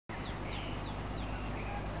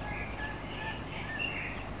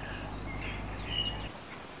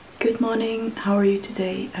Good morning, how are you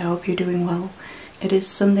today? I hope you're doing well. It is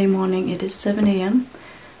Sunday morning, it is 7 a.m.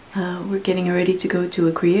 We're getting ready to go to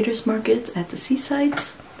a creators market at the seaside.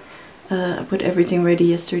 I put everything ready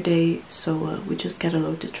yesterday, so we just gotta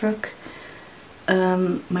load the truck.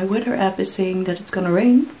 My weather app is saying that it's gonna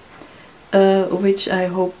rain, which I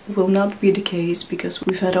hope will not be the case because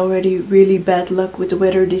we've had already really bad luck with the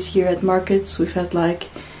weather this year at markets. We've had like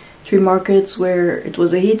 3 markets where it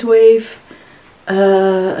was a heat wave.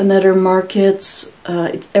 Another market,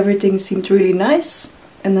 everything seemed really nice,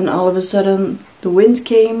 and then all of a sudden the wind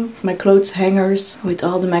came. My clothes hangers with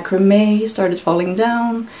all the macrame started falling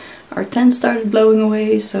down. Our tent started blowing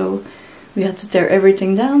away, so we had to tear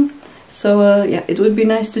everything down. So yeah, it would be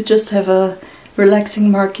nice to just have a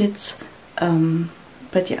relaxing market,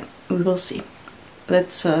 but yeah, we will see.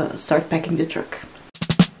 Let's start packing the truck.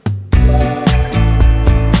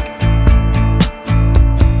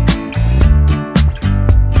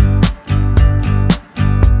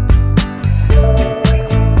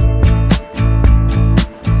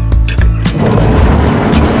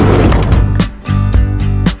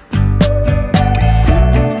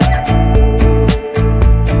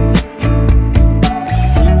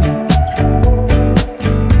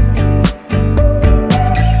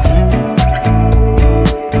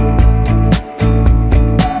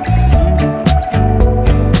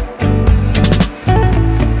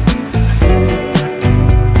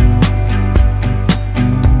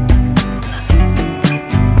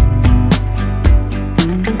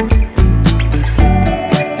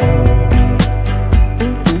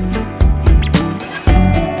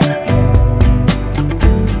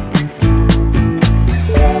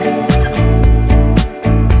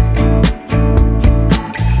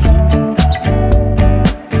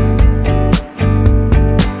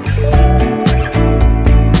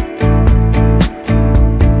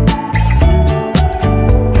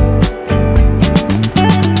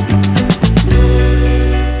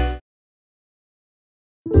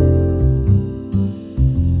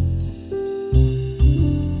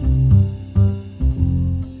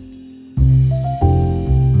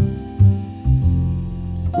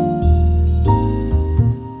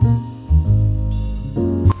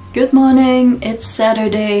 Good morning, it's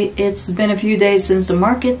Saturday. It's been a few days since the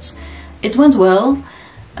market. It went well.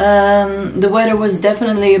 The weather was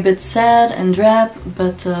definitely a bit sad and drab,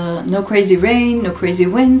 but no crazy rain, no crazy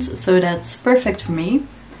wind, so that's perfect for me.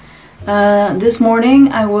 This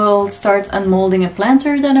morning I will start unmolding a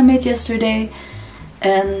planter that I made yesterday,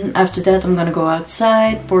 and after that I'm gonna go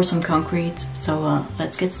outside, pour some concrete, so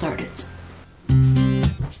let's get started.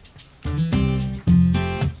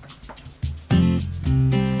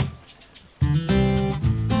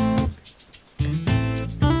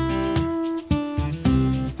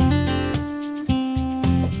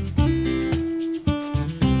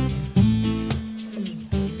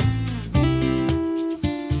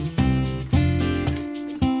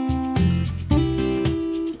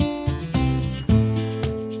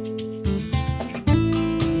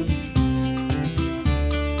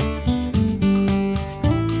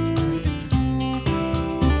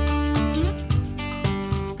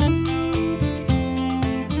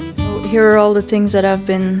 Here are all the things that I've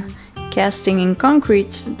been casting in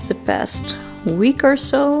concrete the past week or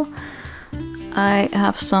so. I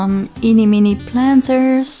have some eeny meeny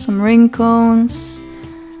planters, some ring cones,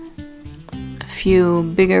 a few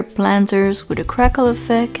bigger planters with a crackle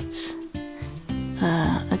effect,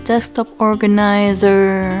 a desktop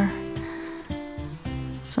organizer,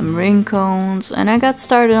 some ring cones, and I got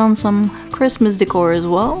started on some Christmas decor as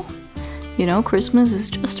well. You know, Christmas is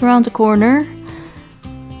just around the corner.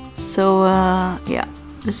 So yeah,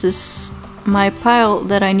 this is my pile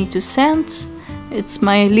that I need to sand. It's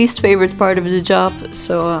my least favorite part of the job,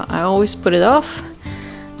 so I always put it off.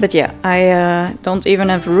 But yeah, I don't even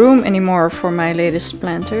have room anymore for my latest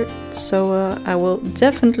planter, so I will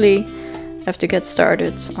definitely have to get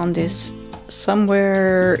started on this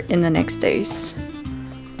somewhere in the next days.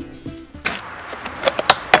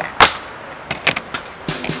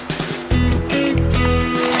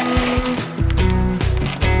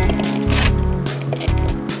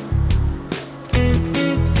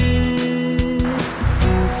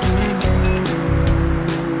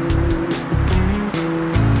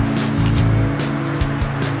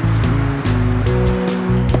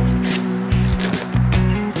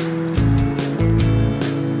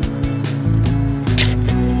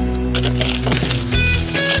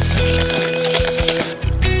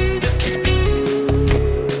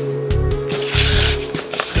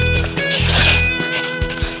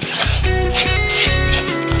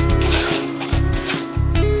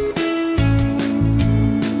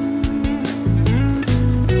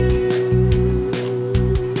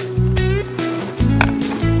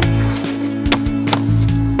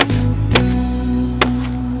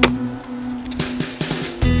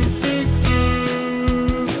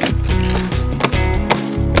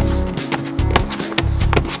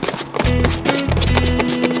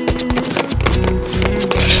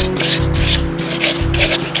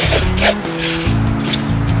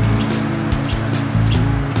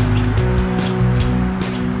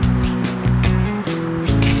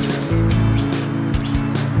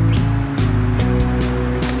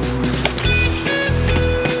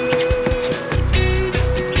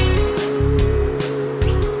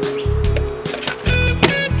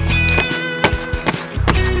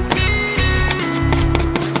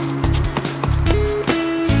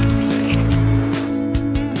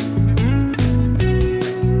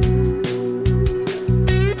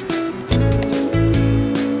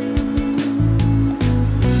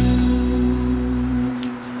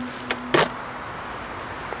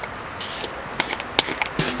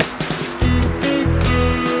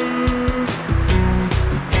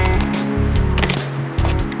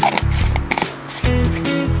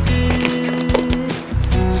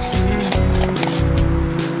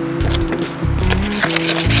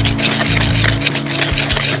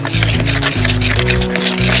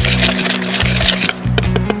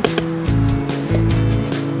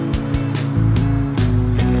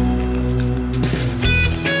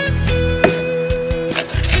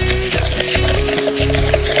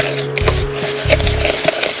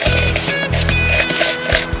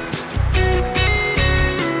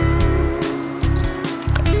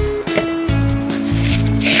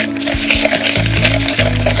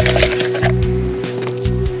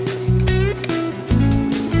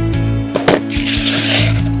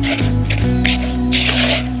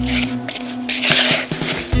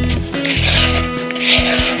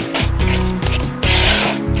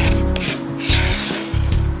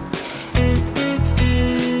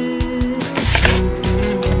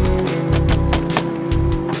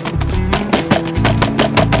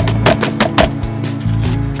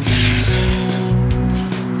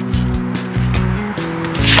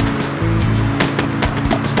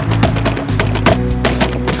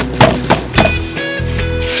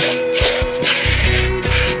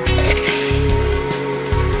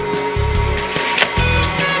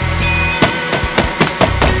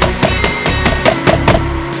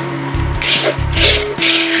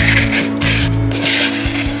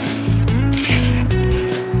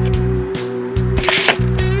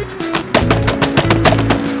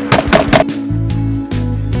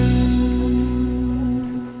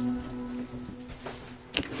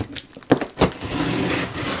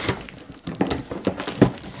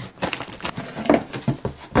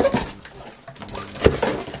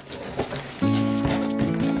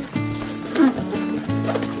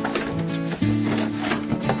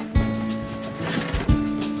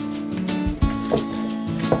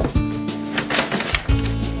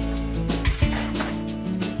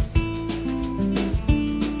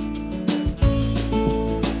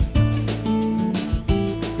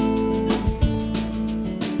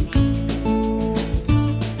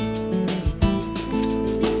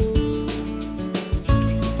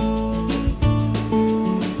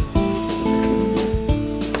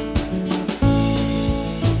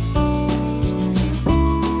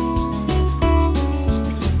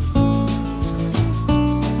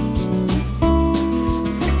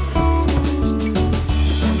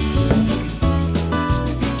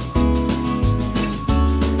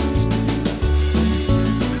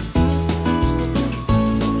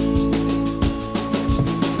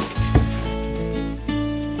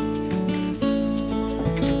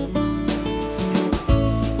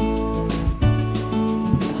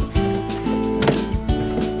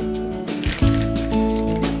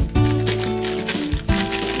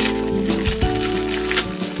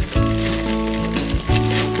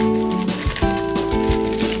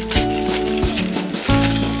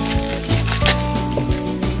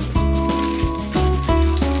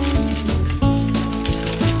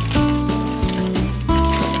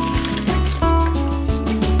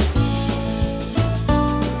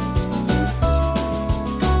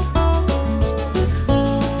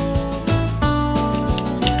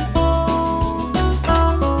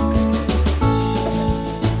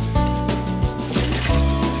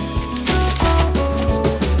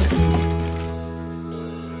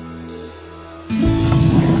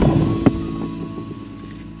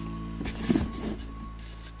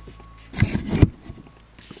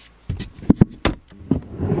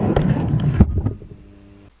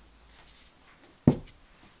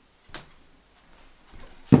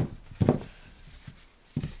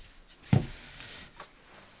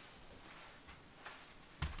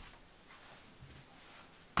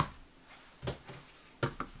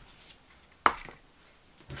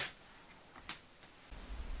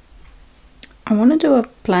 I want to do a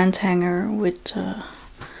plant hanger with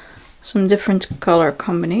some different color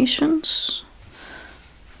combinations,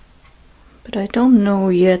 but I don't know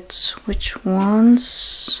yet which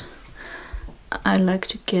ones I like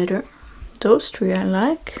together. Those three I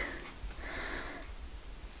like.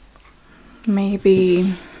 Maybe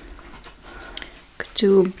could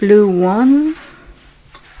do a blue one.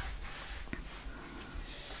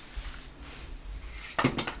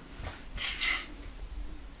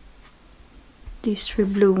 These three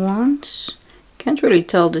blue ones. Can't really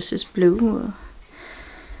tell this is blue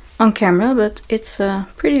on camera, but it's a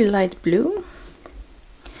pretty light blue.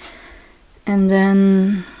 And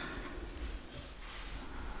then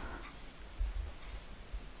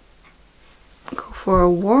go for a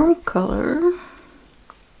warm color.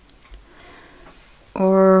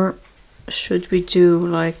 Or should we do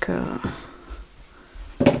like a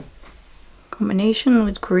combination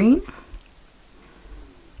with green?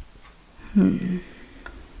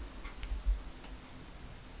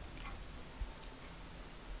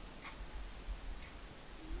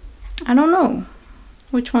 I don't know.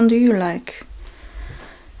 Which one do you like?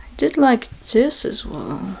 I did like this as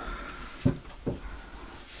well.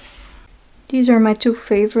 These are my two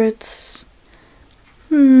favorites.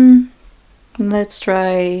 Let's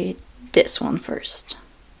try this one first.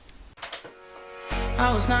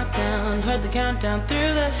 I was knocked down, heard the countdown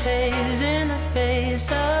through the haze, in the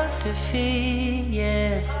face of defeat,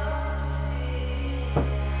 yeah.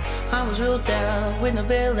 I was ruled out with no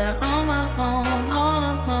bailout, on my own, all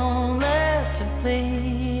alone, left to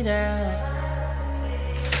bleed out.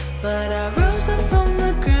 But I rose up from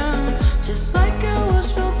the ground, just like I was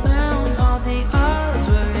spellbound. All the odds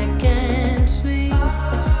were against me,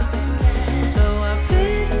 so I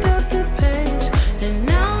picked up the pace, and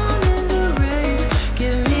now I'm in the race.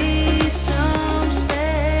 Give me some space.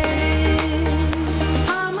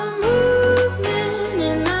 I'm a movement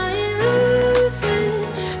and I ain't losing.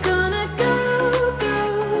 Gonna go, go,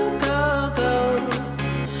 go, go.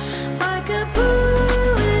 Like a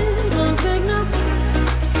bullet, won't take no.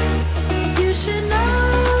 You should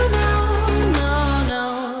know, no, no, no.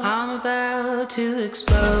 I'm about to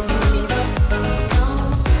explode.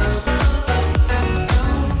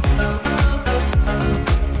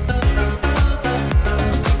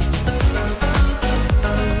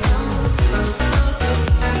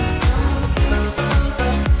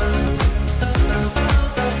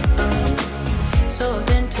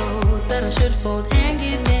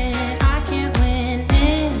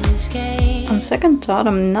 On second thought,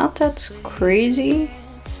 I'm not that crazy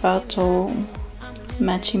about all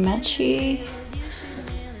matchy,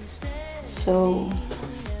 so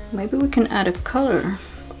maybe we can add a color.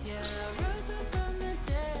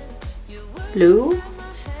 Blue,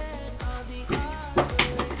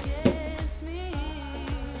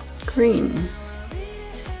 green.